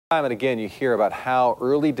Time and again, you hear about how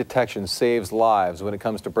early detection saves lives when it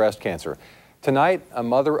comes to breast cancer. Tonight, a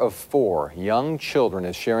mother of 4 young children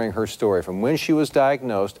is sharing her story from when she was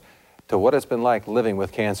diagnosed to what it's been like living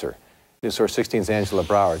with cancer. News Source 16's Angela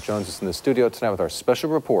Brower joins us in the studio tonight with our special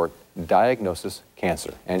report, Diagnosis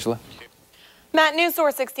Cancer. Angela? Matt, News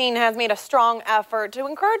Source 16 has made a strong effort to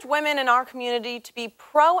encourage women in our community to be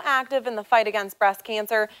proactive in the fight against breast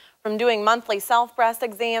cancer. From doing monthly self-breast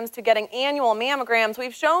exams to getting annual mammograms,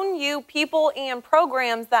 we've shown you people and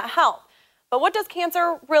programs that help. But what does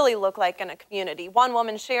cancer really look like in a community? One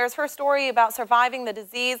woman shares her story about surviving the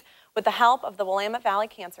disease with the help of the Willamette Valley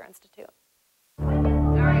Cancer Institute.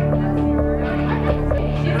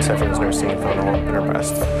 Stephanie's nursing and found a lump in her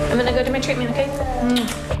breast. I'm gonna go do my treatment, okay?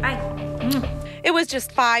 Bye. It was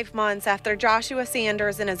just 5 months after Joshua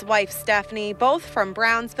Sanders and his wife Stephanie, both from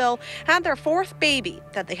Brownsville, had their 4th baby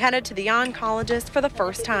that they headed to the oncologist for the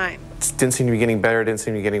first time. It didn't seem to be getting better, didn't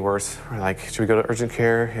seem to be getting worse. We're like, should we go to urgent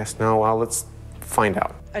care? Yes, no, well, let's find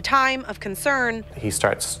out. A time of concern. He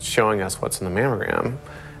starts showing us what's in the mammogram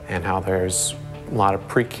and how there's a lot of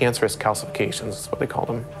precancerous calcifications, is what they call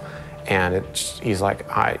them. And he's like,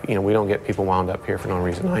 we don't get people wound up here for no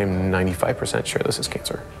reason. I am 95% sure this is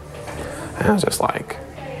cancer. And I was just like,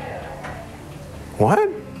 what?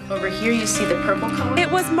 Over here you see the purple color. It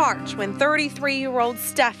was March when 33-year-old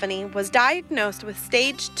Stephanie was diagnosed with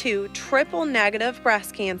stage 2 triple-negative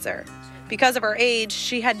breast cancer. Because of her age,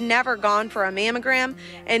 she had never gone for a mammogram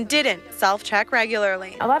and didn't self-check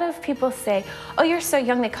regularly. A lot of people say, oh, you're so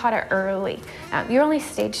young, they caught it early. You're only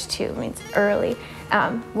stage 2, means early.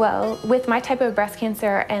 Well, with my type of breast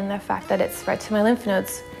cancer and the fact that it's spread to my lymph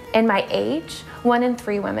nodes, and my age, 1 in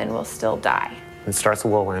 3 women will still die. It starts a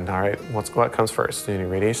whirlwind, all right, what comes first? Do you do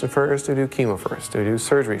radiation first? Do you do chemo first? Do you do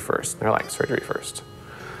surgery first? They're like, surgery first.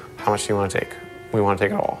 How much do you want to take? We want to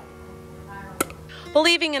take it all.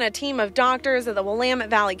 Believing in a team of doctors at the Willamette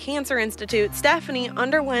Valley Cancer Institute, Stephanie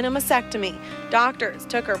underwent a mastectomy. Doctors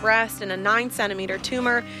took her breast and a 9-centimeter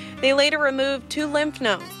tumor. They later removed 2 lymph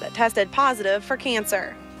nodes that tested positive for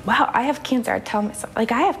cancer. Wow, I have cancer. I tell myself, I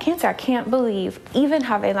have cancer. I can't believe, even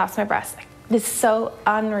having lost my breast. It's so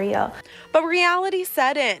unreal. But reality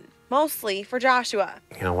set in, mostly for Joshua.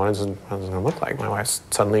 What is it going to look like? My wife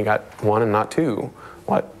suddenly got 1 and not 2.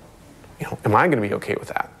 What, am I going to be okay with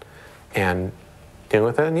that? And dealing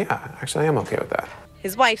with it, and yeah, actually I am okay with that.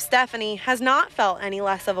 His wife, Stephanie, has not felt any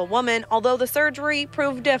less of a woman, although the surgery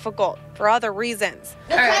proved difficult for other reasons.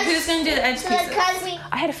 All right, who's going to do the edge pieces?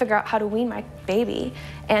 I had to figure out how to wean my baby,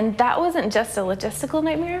 and that wasn't just a logistical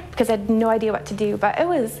nightmare because I had no idea what to do, but it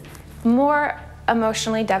was more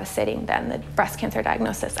emotionally devastating than the breast cancer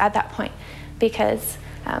diagnosis at that point because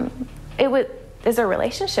it was a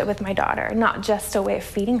relationship with my daughter, not just a way of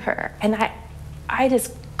feeding her, and I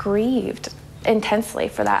just grieved intensely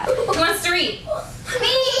for that. Who wants to read?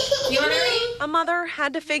 You want to read? A mother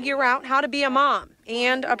had to figure out how to be a mom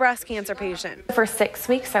and a breast cancer patient. For 6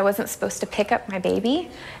 weeks, I wasn't supposed to pick up my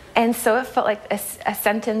baby. And so it felt like a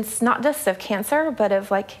sentence, not just of cancer, but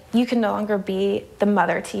of you can no longer be the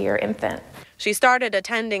mother to your infant. She started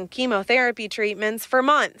attending chemotherapy treatments for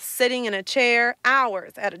months, sitting in a chair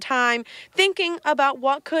hours at a time, thinking about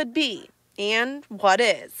what could be and what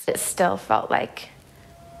is. It still felt like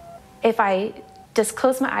if I just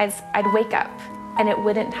closed my eyes, I'd wake up and it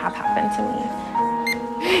wouldn't have happened to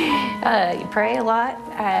me. You pray a lot.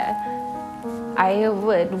 I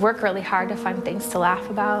would work really hard to find things to laugh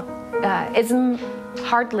about. It's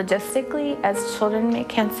hard logistically as children make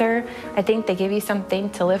cancer. I think they give you something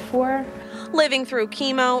to live for. Living through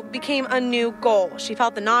chemo became a new goal. She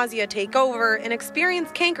felt the nausea take over and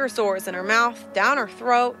experienced canker sores in her mouth, down her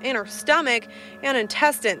throat, in her stomach, and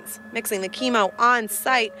intestines. Mixing the chemo on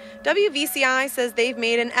site, WVCI says they've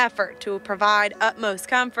made an effort to provide utmost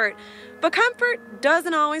comfort. But comfort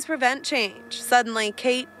doesn't always prevent change. Suddenly,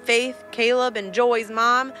 Kate, Faith, Caleb, and Joy's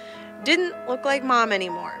mom didn't look like mom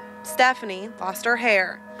anymore. Stephanie lost her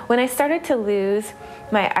hair. When I started to lose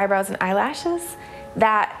my eyebrows and eyelashes,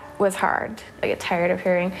 that was hard. I get tired of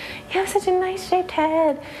hearing, you have such a nice shaped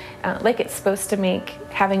head. Like it's supposed to make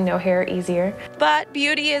having no hair easier. But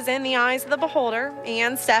beauty is in the eyes of the beholder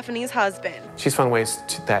and Stephanie's husband. She's found ways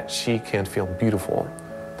that she can feel beautiful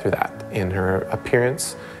through that, in her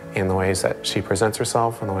appearance, in the ways that she presents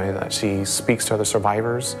herself, in the way that she speaks to other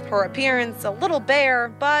survivors. Her appearance a little bare,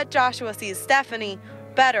 but Joshua sees Stephanie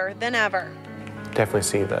better than ever. Definitely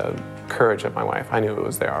see the courage of my wife. I knew it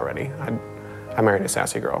was there already. I married a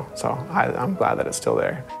sassy girl, so I'm glad that it's still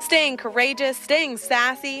there. Staying courageous, staying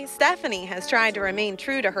sassy, Stephanie has tried to remain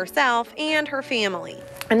true to herself and her family.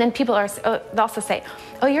 And then people they'll also say,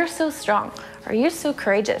 oh, you're so strong, or you're so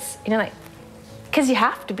courageous. And you're like, because you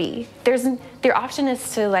have to be. Your option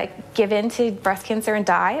is to like give in to breast cancer and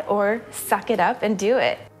die, or suck it up and do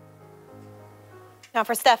it. Now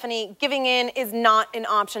for Stephanie, giving in is not an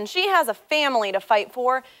option. She has a family to fight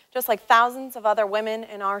for, just like thousands of other women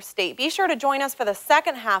in our state. Be sure to join us for the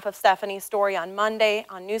second half of Stephanie's story on Monday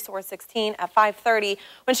on News Source 16 at 5:30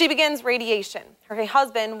 when she begins radiation. Her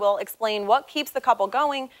husband will explain what keeps the couple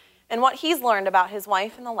going and what he's learned about his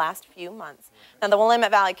wife in the last few months. Now, the Willamette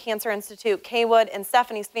Valley Cancer Institute, Kaywood, and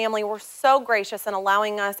Stephanie's family were so gracious in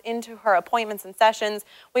allowing us into her appointments and sessions.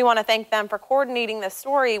 We want to thank them for coordinating this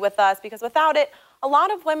story with us, because without it, a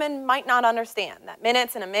lot of women might not understand that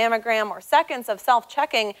minutes in a mammogram or seconds of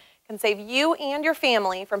self-checking can save you and your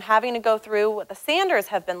family from having to go through what the Sanders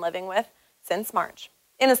have been living with since March.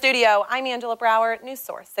 In the studio, I'm Angela Brower, News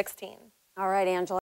Source 16. All right, Angela.